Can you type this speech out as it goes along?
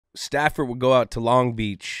Stafford would go out to Long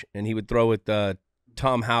Beach, and he would throw with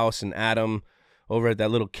Tom House and Adam over at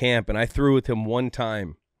that little camp, and I threw with him one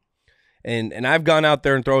time. And I've gone out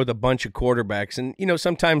there and thrown with a bunch of quarterbacks, and, you know,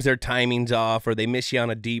 sometimes their timing's off or they miss you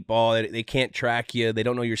on a deep ball. They can't track you. They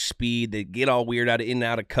don't know your speed. They get all weird in and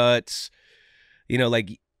out of cuts. You know,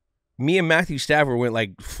 like me and Matthew Stafford went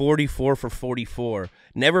like 44 for 44.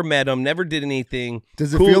 Never met him, never did anything.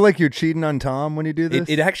 Does it feel like you're cheating on Tom when you do this?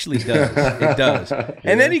 It actually does. It does.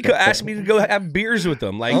 And then he asked me to go have beers with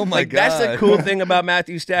him. Like, oh my God. That's the cool thing about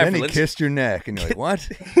Matthew Stafford. Then he kissed your neck, and you're like, what?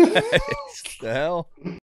 The hell?